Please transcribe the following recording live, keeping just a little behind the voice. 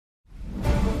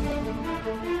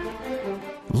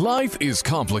Life is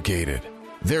complicated.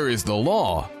 There is the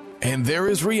law, and there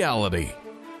is reality.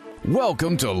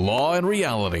 Welcome to Law and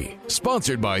Reality,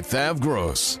 sponsored by Thav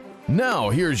Gross. Now,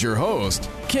 here's your host,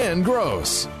 Ken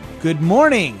Gross. Good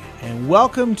morning, and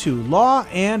welcome to Law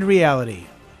and Reality.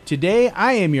 Today,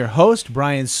 I am your host,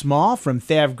 Brian Small from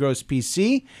Thav Gross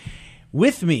PC.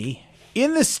 With me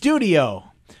in the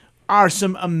studio are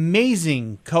some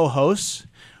amazing co-hosts.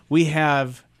 We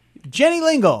have Jenny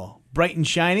Lingle, bright and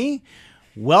shiny.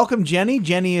 Welcome, Jenny.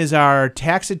 Jenny is our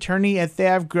tax attorney at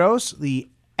Thav Gross, the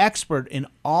expert in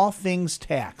all things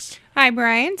tax. Hi,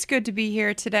 Brian. It's good to be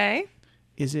here today.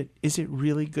 Is it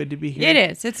really good to be here? It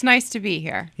is. It's nice to be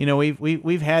here. You know,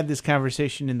 we've had this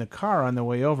conversation in the car on the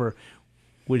way over.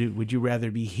 Would you rather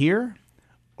be here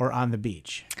or on the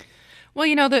beach? Well,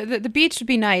 you know, the beach would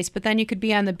be nice, but then you could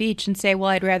be on the beach and say,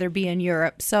 well, I'd rather be in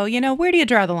Europe. So, you know, where do you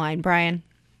draw the line, Brian?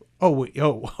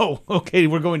 Okay,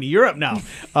 we're going to Europe now.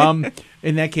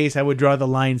 In that case, I would draw the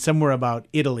line somewhere about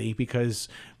Italy because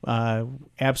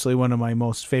absolutely one of my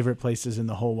most favorite places in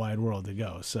the whole wide world to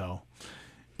go. So,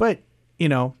 but, you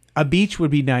know, a beach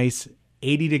would be nice,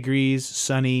 80 degrees,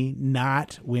 sunny,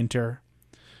 not winter.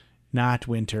 But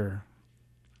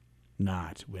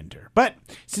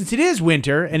since it is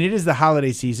winter and it is the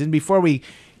holiday season, before we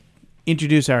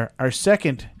introduce our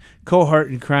second cohort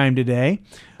in crime today,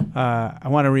 I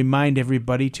want to remind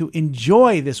everybody to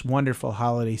enjoy this wonderful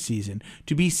holiday season,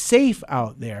 to be safe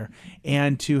out there,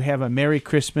 and to have a Merry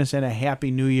Christmas and a Happy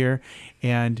New Year,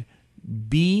 and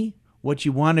be what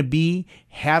you want to be,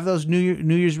 have those New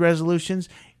Year's resolutions,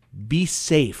 be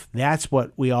safe. That's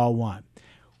what we all want.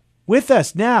 With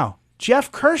us now,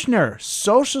 Jeff Kirschner,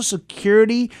 Social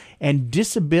Security and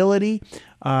Disability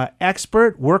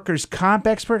expert, workers' comp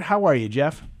expert. How are you,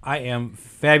 Jeff? I am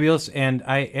fabulous, and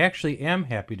I actually am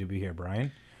happy to be here,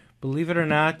 Brian. Believe it or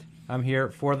not, I'm here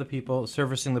for the people,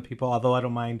 servicing the people, although I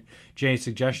don't mind Jay's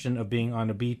suggestion of being on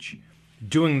a beach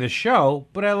doing the show,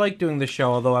 but I like doing the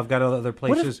show, although I've got other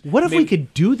places. What if we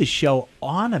could do the show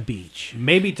on a beach?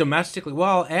 Maybe domestically.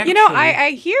 Well, actually... You know, I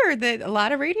hear that a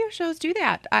lot of radio shows do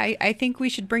that. I think we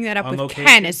should bring that up with location?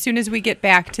 Ken as soon as we get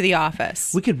back to the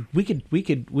office. We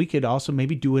could also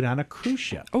maybe do it on a cruise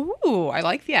ship. Ooh, I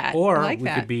like that. Or I like we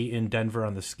that. could be in Denver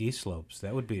on the ski slopes.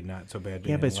 That would be not so bad.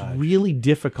 Yeah, but it's really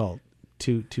difficult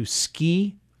to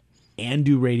ski and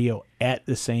do radio at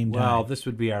the same time. Well, this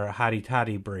would be our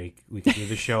hotty-totty break. We could do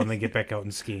the show and then get back out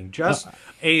and skiing. Just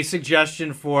a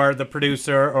suggestion for the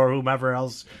producer or whomever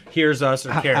else hears us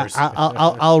or cares.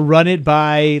 I'll run it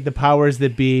by the powers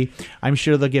that be. I'm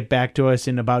sure they'll get back to us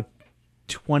in about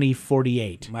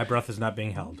 2048. My breath is not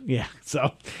being held. Yeah.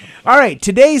 So, all right.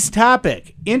 Today's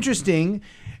topic, interesting,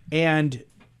 and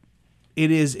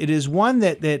it is one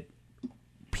that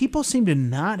people seem to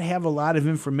not have a lot of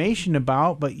information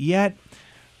about, but yet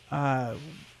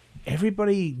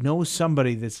everybody knows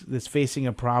somebody that's facing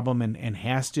a problem and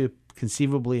has to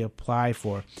conceivably apply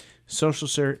for Social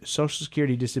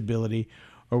Security disability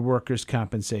or workers'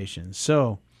 compensation.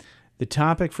 So the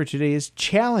topic for today is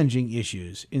challenging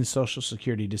issues in Social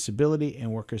Security disability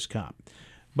and workers' comp.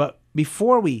 But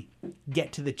before we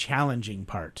get to the challenging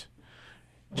part,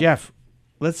 Jeff,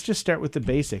 let's just start with the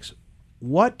basics.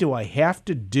 What do I have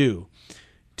to do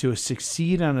to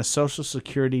succeed on a Social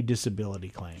Security disability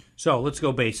claim? So let's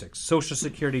go basics. Social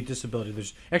Security disability.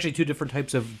 There's actually two different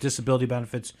types of disability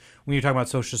benefits. When you're talking about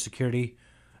Social Security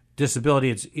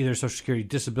disability, it's either Social Security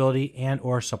disability and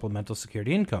or supplemental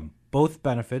security income. Both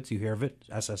benefits, you hear of it,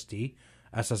 SSD,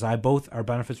 SSI, both are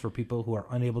benefits for people who are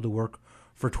unable to work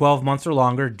for 12 months or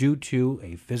longer due to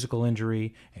a physical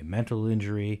injury, a mental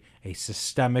injury, a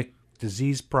systemic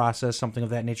disease process, something of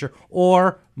that nature,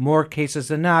 or more cases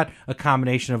than not, a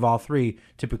combination of all three.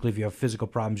 Typically, if you have physical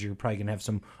problems, you're probably going to have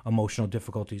some emotional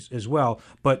difficulties as well.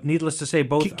 But needless to say,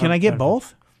 both... Can I get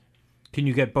both? Can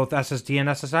you get both SSD and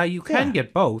SSI? You can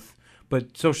get both,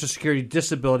 but Social Security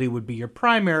disability would be your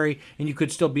primary, and you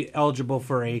could still be eligible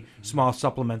for a small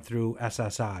supplement through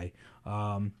SSI.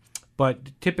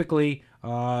 But typically,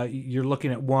 you're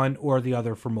looking at one or the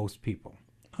other for most people.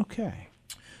 Okay.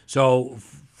 So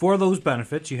for those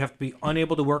benefits, you have to be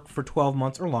unable to work for 12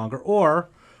 months or longer, or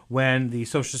when the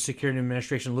Social Security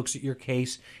Administration looks at your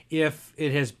case, if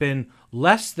it has been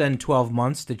less than 12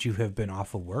 months that you have been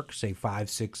off of work, say 5,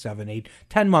 6, 7, 8,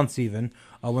 10 months even,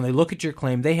 when they look at your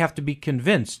claim, they have to be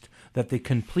convinced that the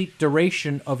complete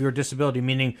duration of your disability,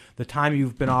 meaning the time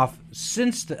you've been off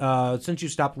since you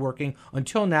stopped working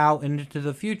until now and into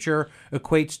the future,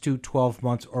 equates to 12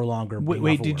 months or longer.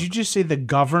 Wait, did you just say the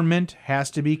government has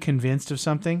to be convinced of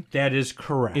something? That is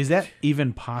correct. Is that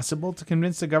even possible to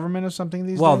convince the government of something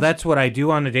these days? Well, that's what I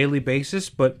do on a daily basis,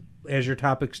 but as your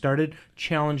topic started,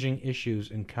 challenging issues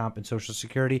in comp and Social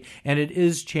Security, and it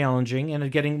is challenging, and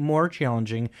it's getting more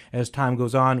challenging as time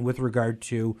goes on with regard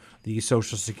to the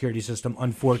Social Security system.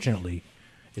 Unfortunately,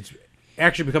 it's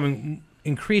actually becoming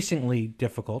increasingly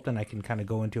difficult, and I can kind of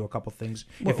go into a couple things.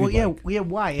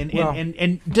 Why?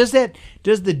 And does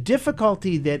the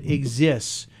difficulty that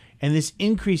exists and this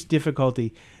increased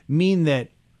difficulty mean that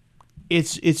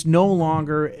it's no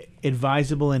longer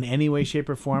advisable in any way, shape,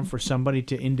 or form for somebody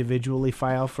to individually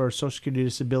file for Social Security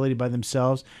disability by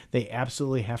themselves? They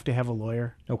absolutely have to have a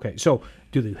lawyer. Okay, so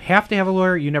do they have to have a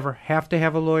lawyer? You never have to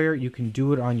have a lawyer. You can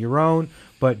do it on your own,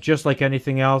 but just like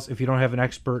anything else, if you don't have an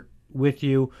expert with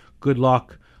you, good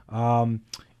luck. More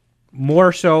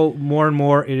and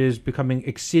more, it is becoming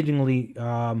exceedingly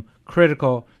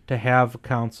critical to have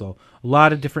counsel. A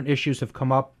lot of different issues have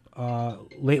come up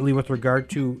lately with regard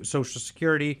to Social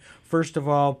Security. First of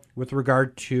all, with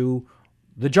regard to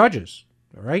the judges.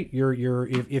 All right,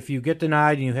 if you get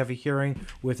denied and you have a hearing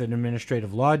with an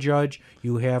administrative law judge,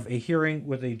 you have a hearing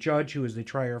with a judge who is the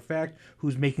trier of fact,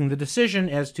 who's making the decision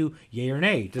as to yay or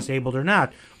nay, disabled or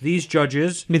not. These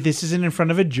judges, this isn't in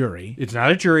front of a jury. It's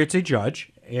not a jury; it's a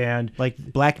judge, and like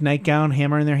black nightgown,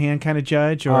 hammer in their hand kind of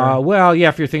judge. Or well, yeah,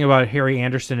 if you're thinking about Harry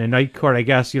Anderson in Night Court, I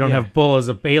guess you don't have Bull as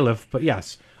a bailiff, but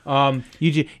yes. And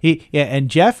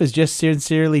Jeff is just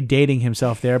sincerely dating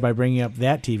himself there by bringing up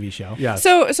that TV show. Yeah.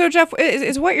 So Jeff,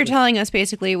 is what you're telling us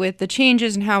basically with the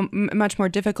changes and how much more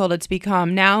difficult it's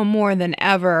become now more than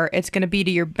ever, it's going to be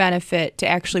to your benefit to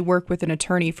actually work with an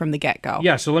attorney from the get-go.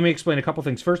 Yeah. So let me explain a couple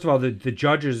things. First of all, the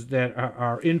judges that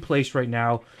are in place right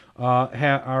now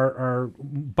are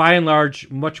by and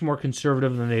large much more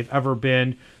conservative than they've ever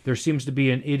been. There seems to be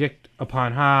an edict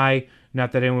upon high,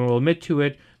 not that anyone will admit to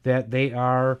it, that they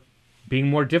are being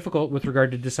more difficult with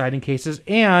regard to deciding cases,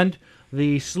 and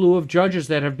the slew of judges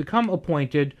that have become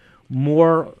appointed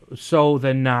more so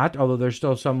than not, although there's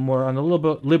still some more on the little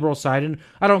bit liberal side, and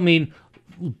I don't mean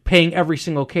paying every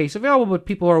single case available, but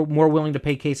people are more willing to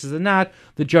pay cases than not.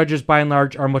 The judges, by and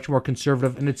large, are much more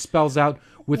conservative, and it spells out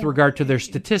with regard to their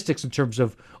statistics in terms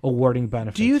of awarding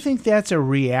benefits. Do you think that's a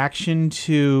reaction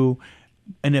to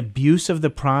an abuse of the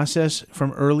process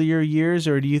from earlier years,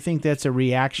 or do you think that's a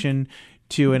reaction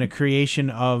to a creation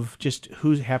of just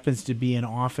who happens to be in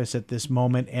office at this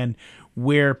moment and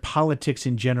where politics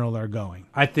in general are going?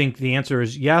 I think the answer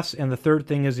is yes, and the third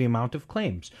thing is the amount of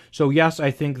claims. So yes,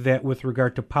 I think that with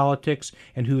regard to politics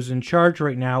and who's in charge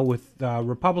right now, with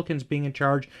Republicans being in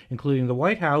charge, including the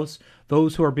White House,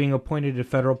 those who are being appointed to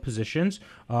federal positions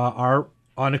are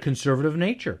on a conservative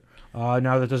nature.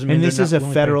 Now that doesn't mean. And this is a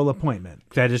federal appointment.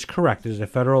 That is correct. It is a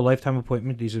federal lifetime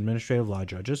appointment. These administrative law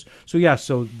judges. So yes,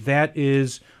 so that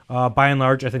is by and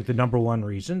large, I think, the number one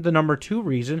reason. The number two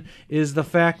reason is the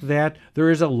fact that there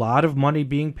is a lot of money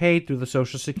being paid through the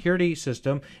Social Security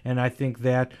system, and I think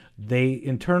that they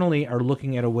internally are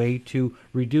looking at a way to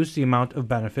reduce the amount of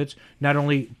benefits, not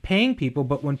only paying people,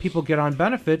 but when people get on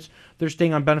benefits, they're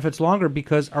staying on benefits longer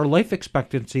because our life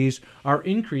expectancies are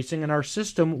increasing, and our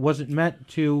system wasn't meant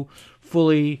to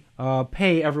fully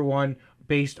pay everyone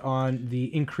based on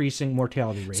the increasing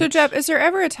mortality rate. So, Jeff, is there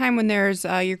ever a time when there's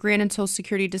you're granted Social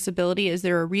Security disability? Is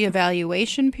there a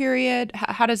reevaluation period?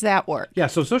 How does that work? Yeah,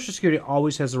 so Social Security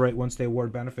always has the right, once they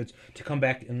award benefits, to come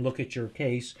back and look at your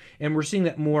case. And we're seeing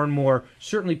that more and more.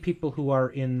 Certainly people who are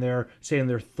in their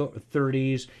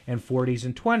 30s and 40s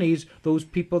and 20s, those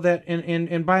people that,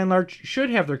 and by and large, should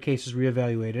have their cases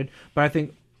reevaluated. But I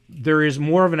think there is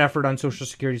more of an effort on Social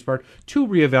Security's part to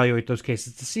reevaluate those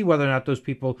cases to see whether or not those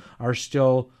people are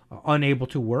still unable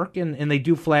to work, and they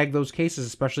do flag those cases,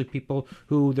 especially people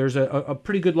who there's a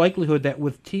pretty good likelihood that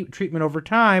with treatment over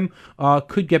time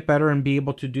could get better and be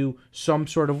able to do some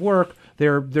sort of work.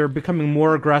 They're becoming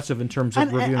more aggressive in terms of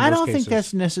reviewing those cases. I don't think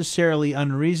that's necessarily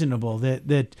unreasonable,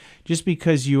 that just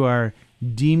because you are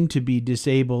deemed to be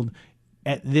disabled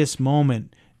at this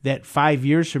moment, that 5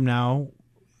 years from now,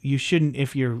 you shouldn't,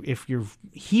 if you're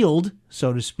healed,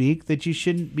 so to speak, that you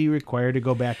shouldn't be required to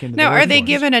go back into the workforce. Now, are they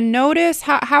given a notice?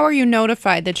 How are you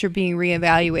notified that you're being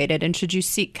reevaluated, and should you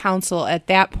seek counsel at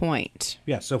that point?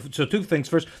 Yeah, so two things.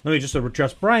 First, let me just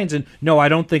address Brian's, and no, I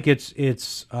don't think it's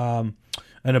an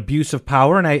abuse of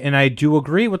power, and I do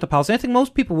agree with the policy. I think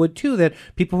most people would too, that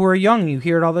people who are young, you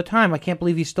hear it all the time, I can't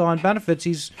believe he's still on benefits,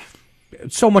 he's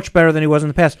so much better than he was in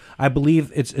the past. I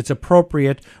believe it's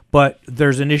appropriate, but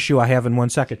there's an issue I have in 1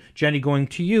 second. Jenny, going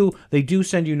to you, they do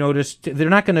send you notice. They're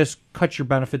not going to cut your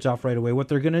benefits off right away. What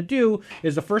they're going to do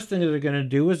is the first thing that they're going to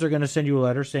do is they're going to send you a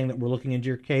letter saying that we're looking into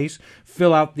your case.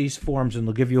 Fill out these forms, and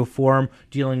they'll give you a form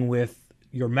dealing with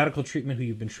your medical treatment, who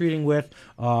you've been treating with,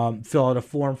 fill out a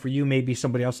form for you, maybe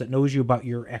somebody else that knows you about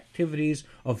your activities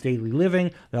of daily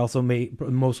living. They also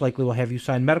most likely will have you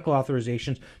sign medical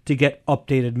authorizations to get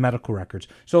updated medical records.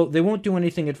 So they won't do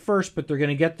anything at first, but they're going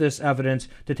to get this evidence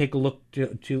to take a look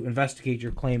to investigate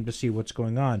your claim to see what's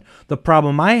going on. The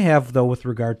problem I have, though, with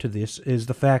regard to this is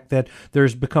the fact that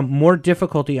there's become more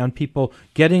difficulty on people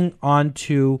getting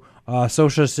onto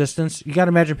social assistance. You got to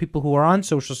imagine people who are on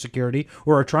Social Security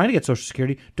or are trying to get Social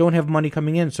Security don't have money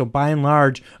coming in. So by and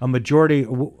large, a majority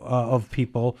of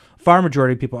people, far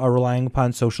majority of people, are relying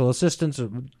upon social assistance,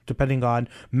 depending on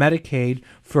Medicaid,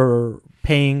 for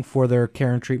paying for their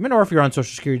care and treatment. Or if you're on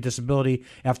Social Security disability,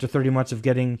 after 30 months of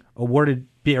getting awarded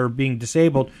or being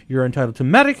disabled, you're entitled to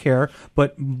Medicare.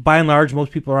 But by and large,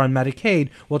 most people are on Medicaid.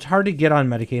 Well, it's hard to get on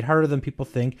Medicaid, harder than people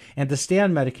think. And to stay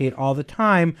on Medicaid all the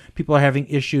time, people are having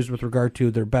issues with regard to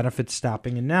their benefits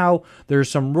stopping. And now there's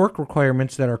some work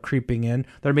requirements that are creeping in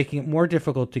that are making it more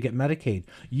difficult to get Medicaid.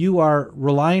 You are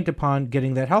reliant upon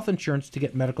getting that health insurance to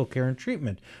get medical care and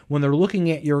treatment. When they're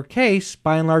looking at your case,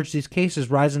 by and large, these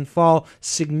cases rise and fall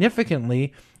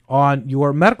significantly on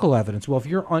your medical evidence. Well, if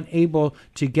you're unable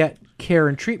to get care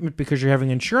and treatment because you're having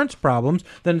insurance problems,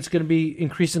 then it's going to be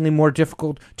increasingly more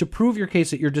difficult to prove your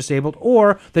case that you're disabled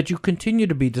or that you continue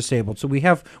to be disabled. So we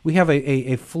have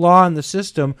a flaw in the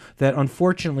system that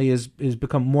unfortunately is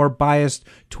become more biased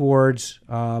towards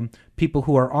people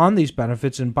who are on these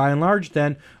benefits. And by and large,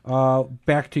 then,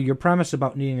 back to your premise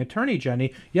about needing an attorney,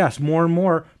 Jenny, yes, more and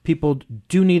more people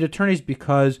do need attorneys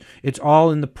because it's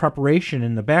all in the preparation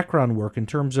and the background work in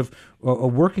terms of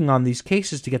working on these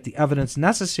cases to get the evidence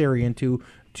necessary and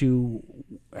to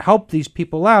help these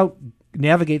people out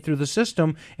navigate through the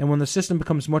system. And when the system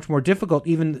becomes much more difficult,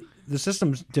 even the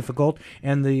system's difficult,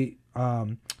 and the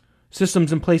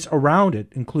systems in place around it,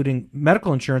 including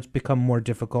medical insurance, become more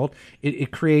difficult,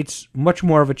 it creates much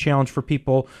more of a challenge for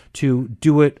people to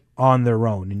do it on their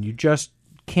own. And you just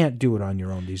can't do it on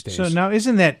your own these days. So now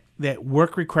isn't that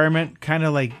work requirement kind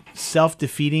of like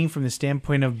self-defeating from the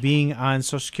standpoint of being on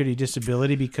Social Security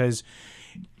disability? Because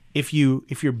if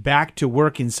you're back to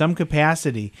work in some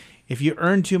capacity, if you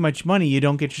earn too much money, you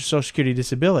don't get your Social Security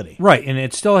disability. Right, and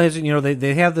it still has,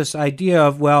 they have this idea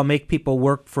of, well, make people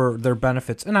work for their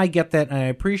benefits. And I get that, and I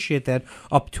appreciate that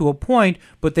up to a point,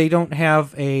 but they don't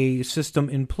have a system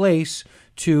in place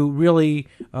to really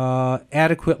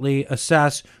adequately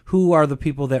assess who are the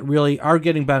people that really are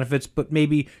getting benefits but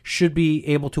maybe should be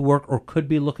able to work or could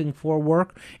be looking for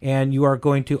work. And you are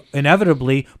going to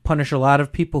inevitably punish a lot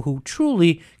of people who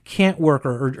truly can't work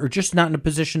or just not in a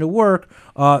position to work,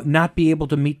 not be able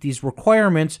to meet these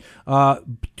requirements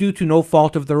due to no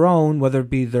fault of their own, whether it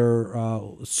be their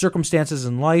circumstances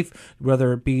in life,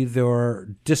 whether it be their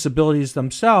disabilities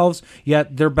themselves,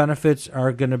 yet their benefits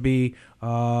are going to be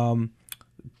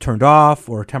turned off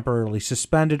or temporarily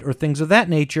suspended or things of that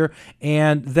nature.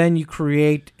 And then you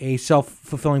create a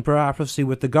self-fulfilling prophecy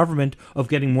with the government of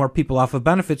getting more people off of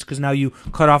benefits because now you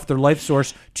cut off their life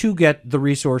source to get the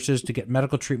resources to get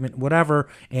medical treatment, whatever.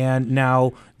 And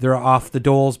now they're off the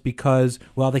doles because,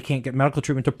 well, they can't get medical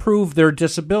treatment to prove their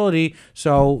disability.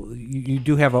 So you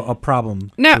do have a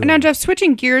problem. Now, Jeff,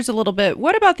 switching gears a little bit,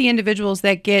 what about the individuals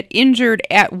that get injured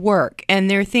at work?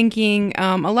 And they're thinking,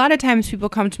 a lot of times people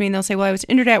come to me and they'll say, well, I was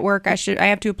injured at work. I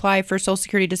have to apply for Social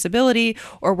Security disability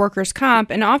or workers'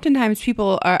 comp. And oftentimes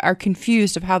people are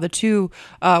confused of how the two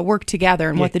work together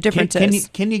and what the difference is.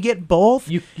 Can you get both?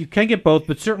 You can get both,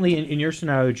 but certainly in your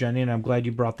scenario, Jenny, and I'm glad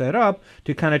you brought that up,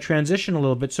 to kind of transition a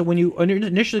little bit. So when you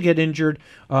initially get injured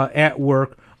at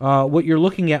work, what you're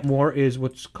looking at more is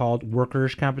what's called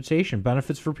workers' compensation,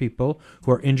 benefits for people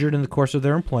who are injured in the course of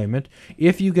their employment.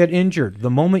 If you get injured, the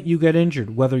moment you get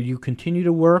injured, whether you continue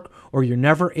to work or you're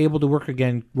never able to work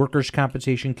again, workers'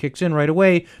 compensation kicks in right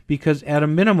away because at a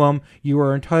minimum, you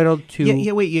are entitled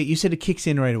to... Wait, you said it kicks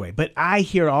in right away. But I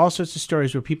hear all sorts of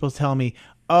stories where people tell me,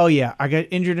 oh, yeah, I got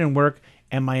injured in work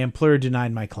and my employer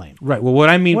denied my claim. Right. Well, what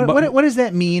I mean... What does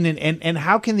that mean? And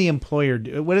how can the employer...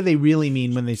 What do they really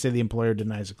mean when they say the employer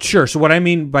denies a claim? Sure. So what I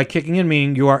mean by kicking in,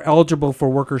 meaning you are eligible for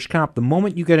workers' comp. The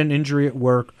moment you get an injury at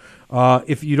work,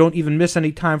 if you don't even miss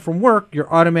any time from work,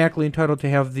 you're automatically entitled to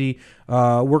have the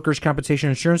workers' compensation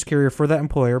insurance carrier for that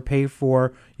employer pay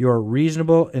for your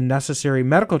reasonable and necessary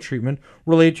medical treatment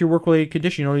related to your work-related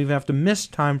condition. You don't even have to miss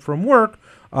time from work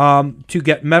to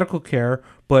get medical care,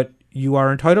 but you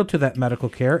are entitled to that medical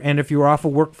care. And if you're off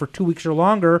of work for 2 weeks or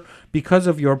longer because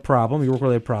of your problem, your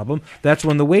work-related problem, that's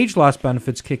when the wage loss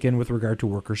benefits kick in with regard to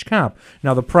workers' comp.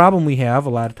 Now, the problem we have a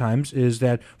lot of times is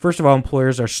that, first of all,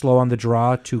 employers are slow on the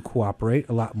draw to cooperate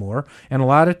a lot more. And a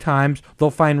lot of times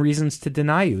they'll find reasons to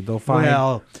deny you. They'll find...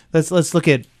 Well, let's look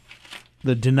at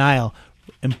the denial.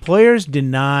 Employers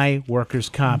deny workers'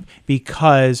 comp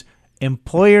because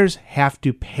employers have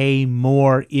to pay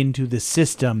more into the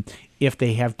system if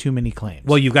they have too many claims.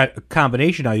 Well, you've got a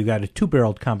combination now. You've got a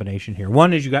two-barreled combination here.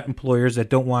 One is you got employers that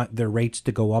don't want their rates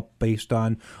to go up based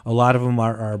on, a lot of them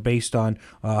are based on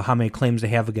how many claims they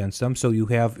have against them. So you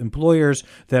have employers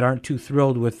that aren't too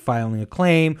thrilled with filing a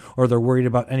claim, or they're worried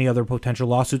about any other potential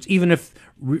lawsuits. Even if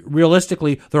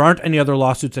realistically there aren't any other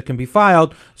lawsuits that can be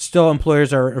filed, still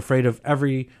employers are afraid of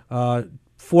every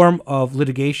form of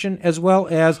litigation, as well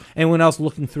as anyone else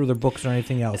looking through their books or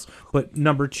anything else. But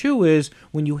number two is,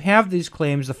 when you have these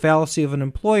claims, the fallacy of an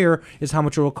employer is how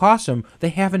much it will cost them. They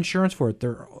have insurance for it.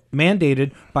 They're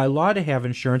mandated by law to have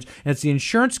insurance, and it's the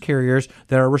insurance carriers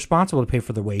that are responsible to pay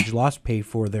for their wage loss, pay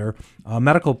for their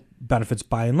medical benefits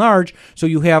by and large. So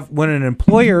you have, when an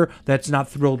employer that's not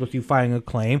thrilled with you filing a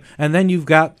claim, and then you've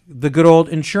got the good old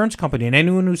insurance company, and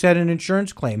anyone who's had an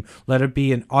insurance claim, let it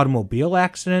be an automobile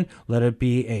accident, let it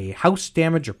be a house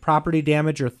damage or property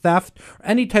damage or theft, or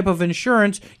any type of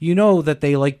insurance, you know that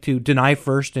they like to deny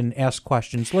first and ask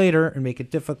questions later and make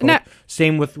it difficult. Now,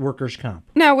 same with workers' comp.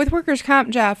 Now, with workers' comp,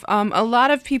 Jeff, a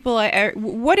lot of people,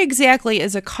 what exactly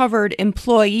is a covered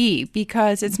employee?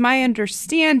 Because it's my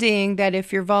understanding that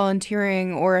if you're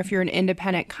volunteering or if you're an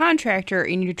independent contractor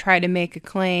and you try to make a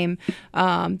claim,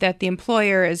 that the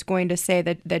employer is going to say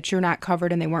that you're not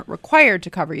covered and they weren't required to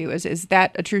cover you. Is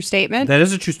that a true statement? That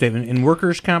is a true statement. In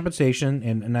workers' compensation,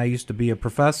 and I used to be a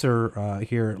professor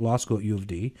here at law school at U of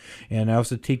D, and I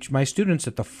also teach my students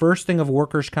that the first thing of a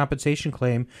workers' compensation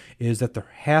claim is that there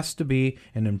has to be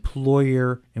an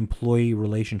employer-employee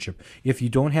relationship. If you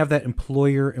don't have that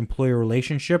employer-employee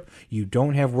relationship, you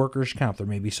don't have workers' comp. There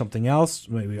may be something else,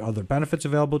 maybe other benefits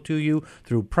available to you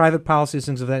through private policies,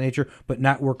 things of that nature, but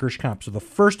not workers' comp. So the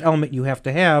first element you have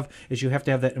to have is you have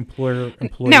to have that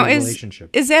employer-employee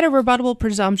relationship. Is that a rebuttable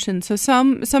presumption? So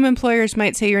some employers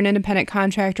might say, you're an independent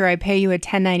contractor, I pay you a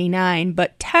 1099,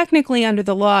 but technically under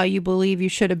the law you believe you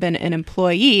should have been an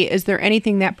employee. Is there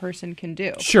anything that person can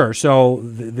do? Sure. So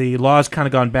the law has kind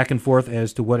of gone back and forth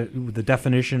as to the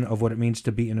definition of what it means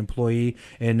to be an employee,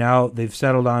 and now they've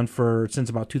settled on since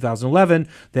about 2011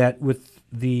 that with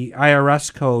the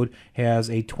IRS code has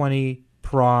a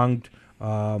 20-pronged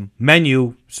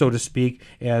menu, so to speak,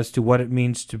 as to what it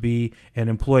means to be an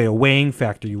employee, a weighing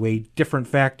factor. You weigh different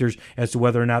factors as to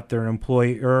whether or not they're an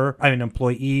employee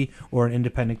or an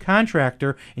independent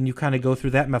contractor, and you kind of go through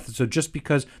that method. So just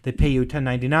because they pay you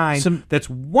 1099, that's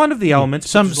one of the elements.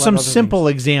 Some simple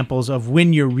examples of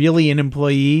when you're really an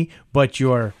employee, but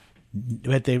you're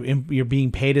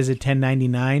being paid as a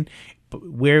 1099.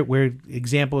 Where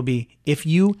example would be, if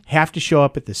you have to show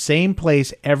up at the same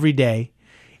place every day,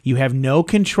 you have no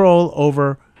control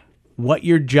over what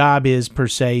your job is per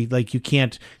se. Like, you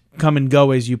can't come and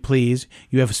go as you please.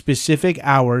 You have specific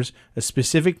hours, a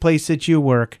specific place that you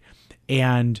work.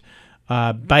 And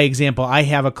by example, I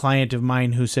have a client of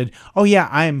mine who said, oh yeah,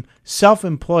 I'm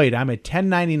self-employed. I'm a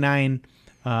 1099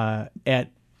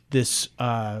 at this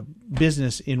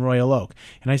business in Royal Oak.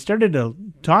 And I started to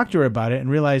talk to her about it and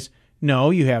realized,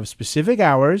 no, you have specific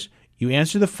hours. You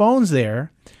answer the phones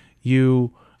there.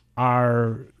 You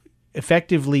are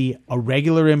effectively a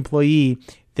regular employee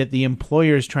that the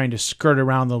employer is trying to skirt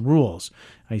around the rules.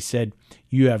 I said,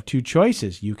 you have two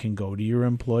choices. You can go to your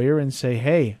employer and say,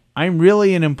 hey, I'm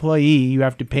really an employee. You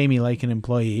have to pay me like an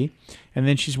employee. And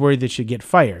then she's worried that she'll get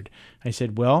fired. I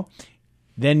said, well,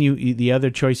 then the other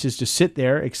choice is to sit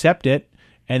there, accept it,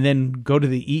 and then go to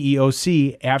the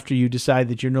EEOC after you decide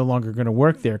that you're no longer going to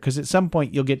work there. Because at some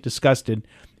point you'll get disgusted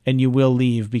and you will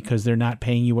leave because they're not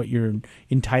paying you what you're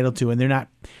entitled to, and they're not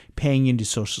paying into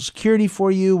Social Security for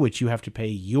you, which you have to pay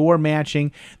your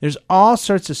matching. There's all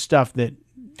sorts of stuff that...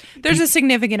 There's a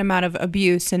significant amount of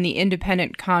abuse in the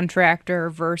independent contractor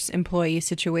versus employee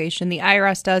situation. The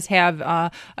IRS does have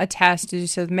a test,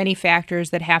 so many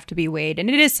factors that have to be weighed, and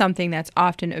it is something that's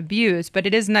often abused. But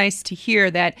it is nice to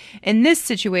hear that in this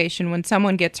situation, when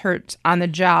someone gets hurt on the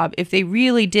job, if they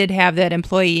really did have that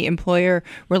employee-employer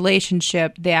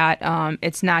relationship, that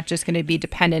it's not just going to be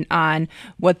dependent on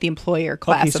what the employer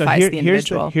classifies the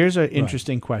individual. Here's an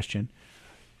interesting question.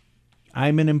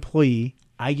 I'm an employee.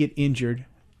 I get injured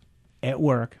at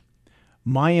work.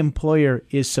 My employer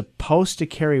is supposed to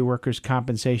carry workers'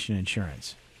 compensation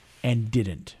insurance and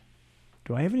didn't.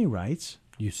 Do I have any rights?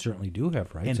 You certainly do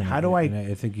have rights. And how do I...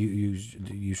 And I think you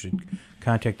should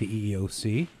contact the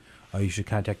EEOC. You should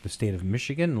contact the state of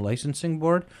Michigan licensing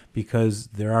board, because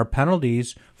there are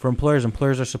penalties for employers.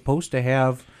 Employers are supposed to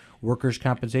have workers'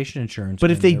 compensation insurance.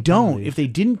 But if they don't, if they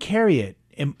didn't carry it,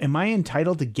 am I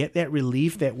entitled to get that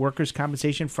relief, that workers'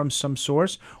 compensation from some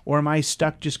source, or am I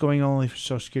stuck just going only for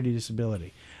Social Security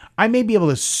disability? I may be able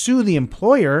to sue the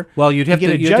employer. Well, you'd have get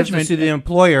to, a you'd have to judgment. sue the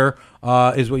employer,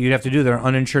 is what you'd have to do. They're an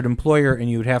uninsured employer, and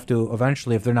you would have to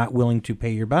eventually, if they're not willing to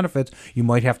pay your benefits, you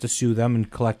might have to sue them and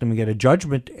collect them and get a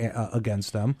judgment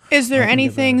against them. Is there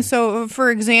anything, so for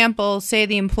example, say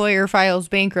the employer files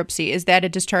bankruptcy, is that a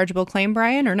dischargeable claim,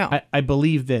 Brian, or no? I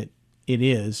believe that it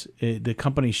is. The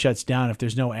company shuts down if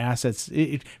there's no assets.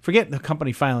 Forget the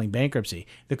company filing bankruptcy.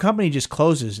 The company just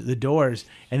closes the doors,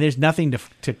 and there's nothing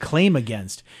to claim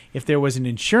against. If there was an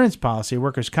insurance policy, a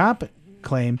workers' comp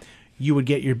claim, you would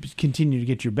continue to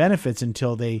get your benefits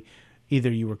until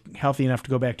either you were healthy enough to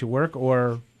go back to work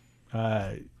or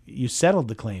you settled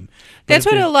the claim. That's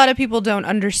what a lot of people don't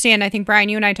understand. I think, Brian,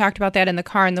 you and I talked about that in the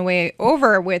car on the way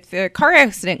over with car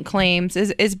accident claims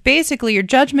is basically your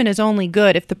judgment is only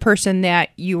good if the person that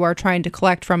you are trying to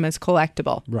collect from is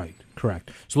collectible. Right.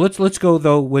 Correct. So let's go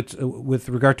though with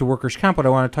regard to workers' comp. What I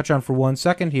want to touch on for 1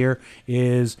 second here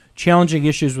is challenging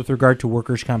issues with regard to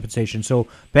workers' compensation. So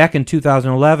back in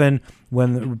 2011,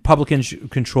 when the Republicans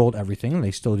controlled everything, and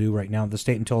they still do right now in the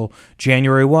state until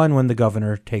January 1, when the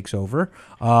governor takes over,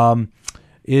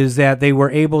 is that they were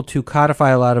able to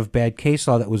codify a lot of bad case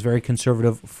law that was very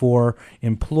conservative for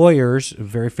employers,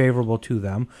 very favorable to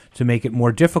them, to make it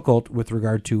more difficult with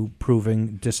regard to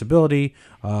proving disability,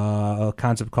 a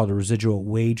concept called a residual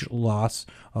wage loss,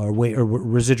 or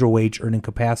residual wage earning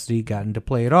capacity got into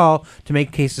play at all to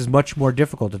make cases much more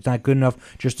difficult. It's not good enough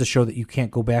just to show that you can't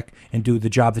go back and do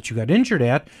the job that you got injured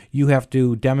at. You have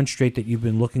to demonstrate that you've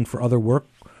been looking for other work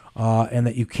and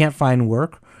that you can't find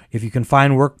work. If you can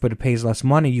find work but it pays less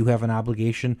money, you have an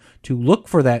obligation to look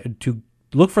for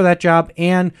that job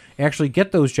and actually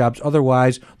get those jobs.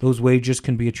 Otherwise, those wages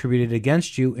can be attributed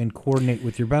against you and coordinate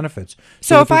with your benefits.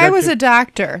 So if I was a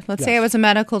doctor, let's say I was a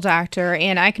medical doctor,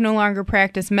 and I can no longer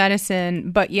practice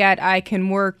medicine, but yet I can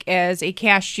work as a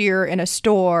cashier in a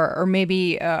store or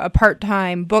maybe a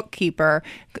part-time bookkeeper,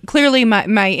 clearly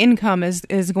my income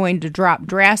is going to drop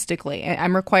drastically.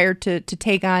 I'm required to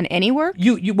take on any work?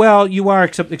 You are,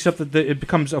 except that it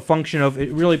becomes a function of,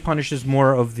 it really punishes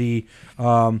more of the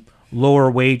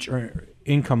lower wage or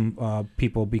income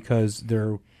people because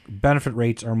their benefit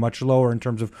rates are much lower in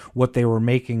terms of what they were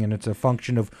making, and it's a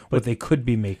function of what they could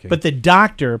be making. But the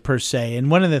doctor per se,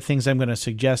 and one of the things I'm going to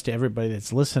suggest to everybody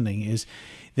that's listening is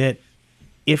that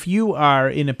if you are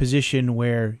in a position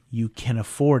where you can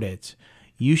afford it,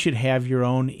 you should have your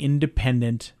own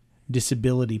independent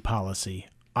disability policy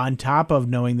on top of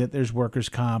knowing that there's workers'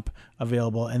 comp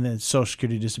available and then Social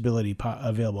Security disability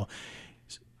available.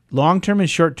 Long-term and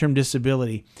short-term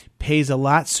disability pays a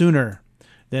lot sooner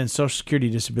than Social Security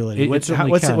disability. What's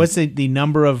the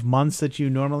number of months that you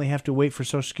normally have to wait for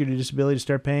Social Security disability to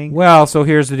start paying? Well, so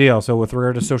here's the deal. So with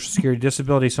regard to Social Security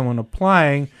disability, someone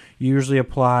applying, you usually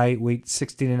wait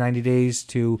 60 to 90 days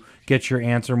to get your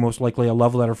answer, most likely a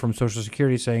love letter from Social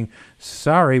Security saying,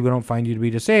 sorry, we don't find you to be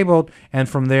disabled. And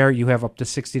from there, you have up to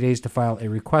 60 days to file a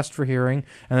request for hearing,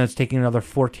 and then it's taking another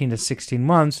 14 to 16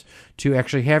 months to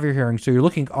actually have your hearing. So you're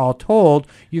looking, all told,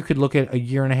 you could look at a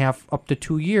year and a half, up to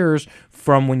 2 years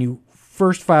from when you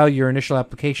first file your initial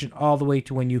application all the way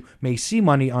to when you may see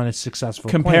money on a successful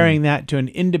Comparing claim. that to an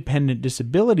independent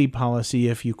disability policy,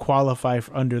 if you qualify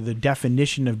under the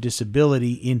definition of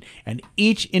disability, and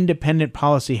each independent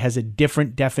policy has a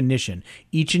different definition.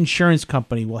 Each insurance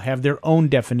company will have their own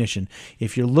definition.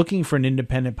 If you're looking for an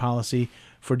independent policy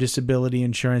for disability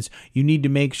insurance, you need to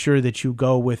make sure that you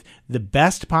go with the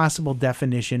best possible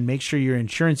definition. Make sure your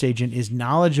insurance agent is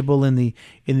knowledgeable in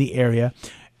the area,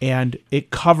 and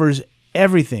it covers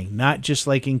everything, not just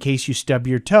like in case you stub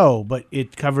your toe, but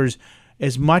it covers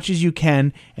as much as you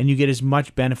can, and you get as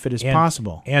much benefit as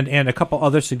possible. And a couple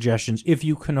other suggestions, if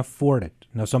you can afford it.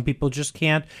 Now, some people just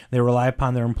can't. They rely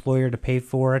upon their employer to pay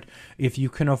for it. If you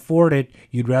can afford it,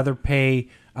 you'd rather pay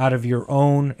out of your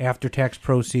own after-tax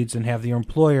proceeds and have your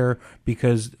employer,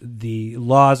 because the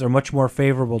laws are much more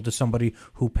favorable to somebody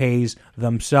who pays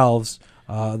themselves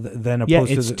than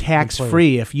opposed to it's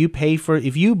tax-free. If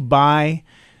you buy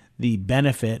the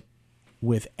benefit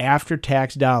with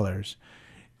after-tax dollars,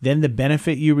 then the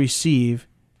benefit you receive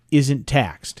isn't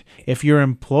taxed. If your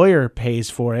employer pays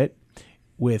for it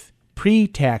with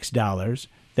pre-tax dollars,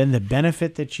 then the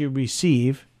benefit that you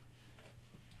receive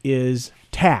is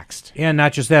taxed. And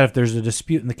not just that, if there's a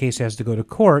dispute and the case has to go to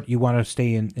court, you want to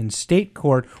stay in state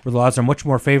court where the laws are much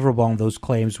more favorable on those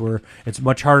claims, where it's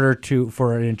much harder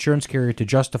for an insurance carrier to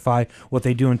justify what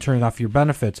they do in turning off your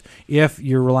benefits. If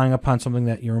you're relying upon something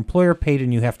that your employer paid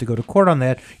and you have to go to court on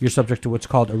that, you're subject to what's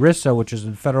called ERISA, which is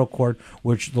in federal court,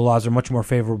 which the laws are much more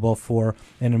favorable for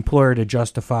an employer to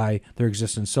justify their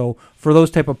existence. So for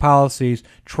those type of policies,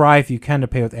 try if you can to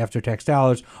pay with after-tax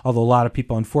dollars, although a lot of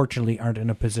people unfortunately aren't in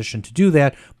a position to do that.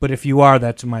 But if you are,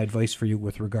 that's my advice for you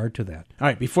with regard to that. All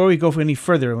right, before we go any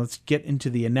further, let's get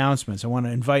into the announcements. I want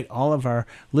to invite all of our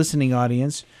listening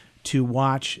audience to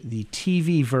watch the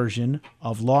TV version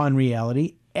of Law and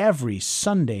Reality every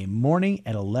Sunday morning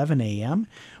at 11 a.m.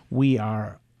 We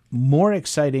are more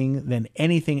exciting than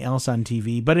anything else on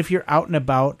TV. But if you're out and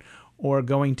about or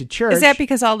going to church... Is that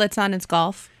because all that's on is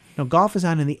golf? No, golf is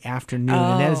on in the afternoon,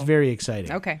 and that is very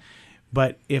exciting. Okay.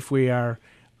 But if we are...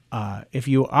 if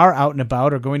you are out and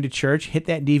about or going to church, hit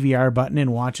that DVR button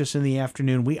and watch us in the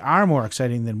afternoon. We are more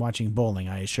exciting than watching bowling,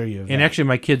 I assure you. And actually,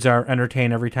 my kids are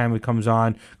entertained every time it comes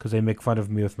on because they make fun of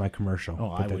me with my commercial.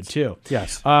 Oh, I would too.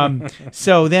 Yes.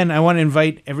 So then I want to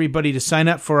invite everybody to sign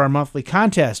up for our monthly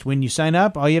contest. When you sign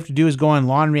up, all you have to do is go on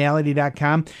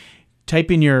lawandreality.com,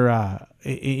 type in your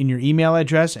email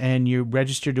address, and you're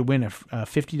registered to win a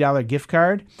 $50 gift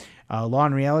card, a Law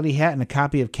and Reality hat, and a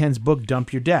copy of Ken's book,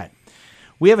 Dump Your Debt.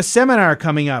 We have a seminar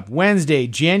coming up Wednesday,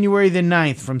 January the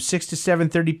 9th from 6 to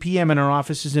 7:30 p.m. in our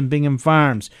offices in Bingham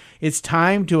Farms. It's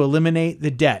time to eliminate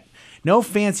the debt. No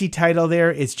fancy title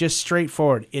there. It's just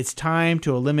straightforward. It's time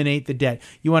to eliminate the debt.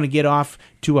 You want to get off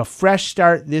to a fresh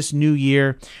start this new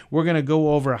year. We're going to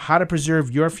go over how to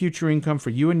preserve your future income for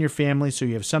you and your family so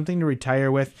you have something to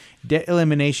retire with. Debt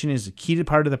elimination is a key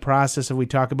part of the process that we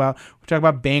talk about. We're talking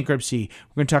about bankruptcy.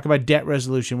 We're going to talk about debt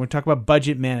resolution. We're going to talk about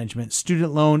budget management,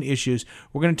 student loan issues.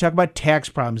 We're going to talk about tax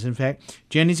problems. In fact,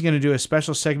 Jenny's going to do a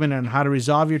special segment on how to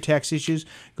resolve your tax issues,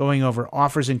 going over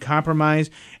offers and compromise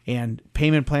and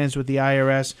payment plans with the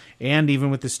IRS and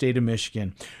even with the state of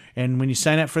Michigan. And when you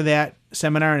sign up for that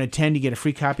seminar and attend, you get a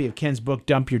free copy of Ken's book,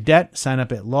 Dump Your Debt. Sign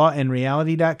up at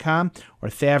lawandreality.com or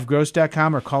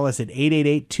thavgross.com or call us at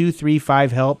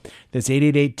 888-235-HELP. That's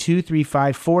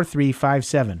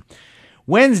 888-235-4357.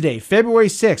 Wednesday, February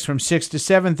 6th from 6 to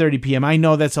 7:30 p.m. I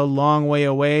know that's a long way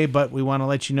away, but we want to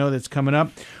let you know that's coming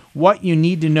up. What you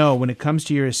need to know when it comes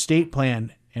to your estate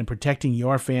plan and protecting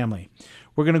your family.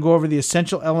 We're going to go over the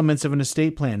essential elements of an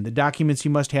estate plan, the documents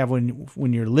you must have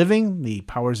when you're living, the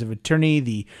powers of attorney,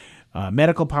 the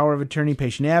medical power of attorney,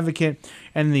 patient advocate,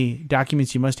 and the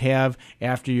documents you must have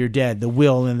after you're dead, the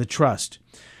will and the trust.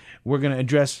 We're going to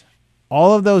address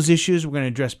all of those issues. We're going to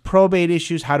address probate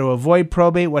issues, how to avoid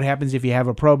probate, what happens if you have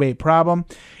a probate problem,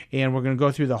 and we're going to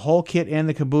go through the whole kit and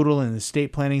the caboodle and the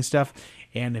estate planning stuff.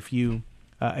 And if you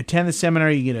attend the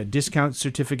seminar, you get a discount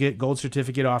certificate, gold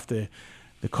certificate off the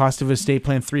cost of a estate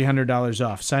plan, $300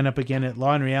 off. Sign up again at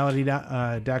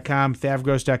lawandreality.com,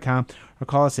 thavgross.com, or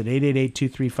call us at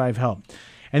 888-235-HELP.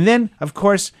 And then, of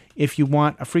course, if you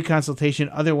want a free consultation,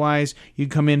 otherwise, you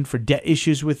come in for debt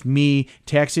issues with me,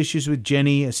 tax issues with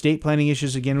Jenny, estate planning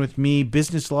issues again with me,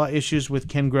 business law issues with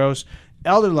Ken Gross,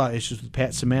 elder law issues with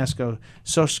Pat Samasco,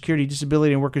 Social Security,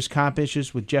 disability, and workers' comp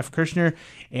issues with Jeff Kirshner,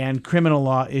 and criminal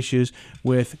law issues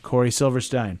with Corey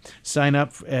Silverstein. Sign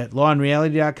up at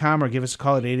lawandreality.com or give us a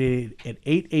call at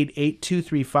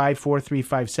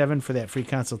 888-235-4357 for that free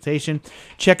consultation.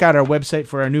 Check out our website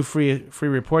for our new free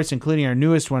reports, including our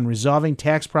newest one, Resolving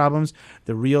Tax Problems,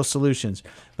 The Real Solutions.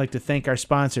 I'd like to thank our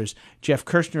sponsors, Jeff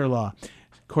Kirshner Law,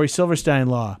 Corey Silverstein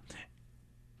Law,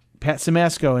 Pat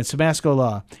Samasco and Samasco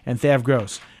Law, and Thav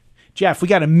Gross. Jeff, we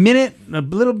got a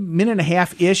little minute and a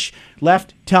half-ish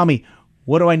left. Tell me,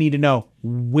 what do I need to know?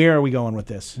 Where are we going with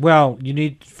this? Well, you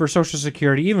need, for Social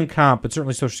Security, even comp, but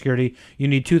certainly Social Security, you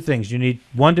need two things. You need,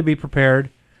 one, to be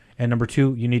prepared, and number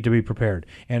two, you need to be prepared.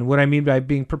 And what I mean by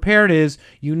being prepared is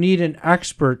you need an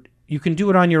expert. You can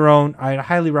do it on your own. I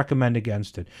highly recommend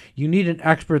against it. You need an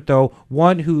expert, though,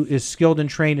 one who is skilled and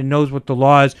trained and knows what the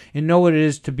law is and know what it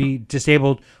is to be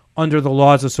disabled under the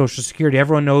laws of Social Security.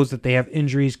 Everyone knows that they have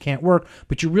injuries, can't work,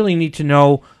 but you really need to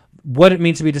know what it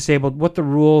means to be disabled, what the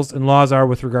rules and laws are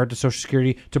with regard to Social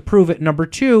Security to prove it. Number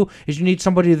two is you need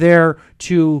somebody there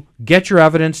to get your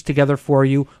evidence together for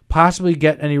you, possibly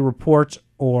get any reports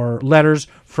or letters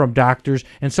from doctors,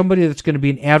 and somebody that's going to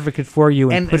be an advocate for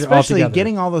you and put it all together. And especially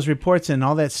getting all those reports and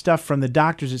all that stuff from the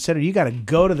doctors, et cetera, you got to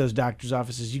go to those doctors'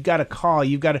 offices. You got to call.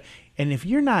 You got to, and if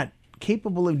you're not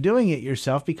capable of doing it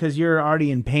yourself because you're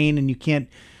already in pain and you can't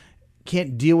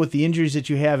deal with the injuries that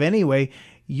you have anyway,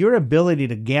 your ability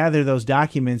to gather those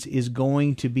documents is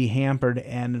going to be hampered,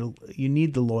 and you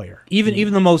need the lawyer.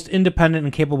 Even the most independent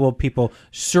and capable people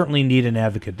certainly need an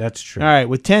advocate. That's true. All right,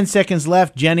 with 10 seconds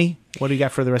left, Jenny, what do you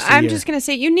got for the rest of the year? I'm just going to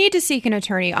say you need to seek an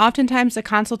attorney. Oftentimes the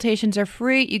consultations are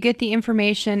free. You get the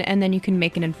information, and then you can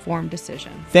make an informed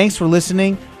decision. Thanks for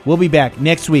listening. We'll be back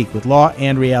next week with Law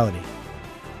and Reality.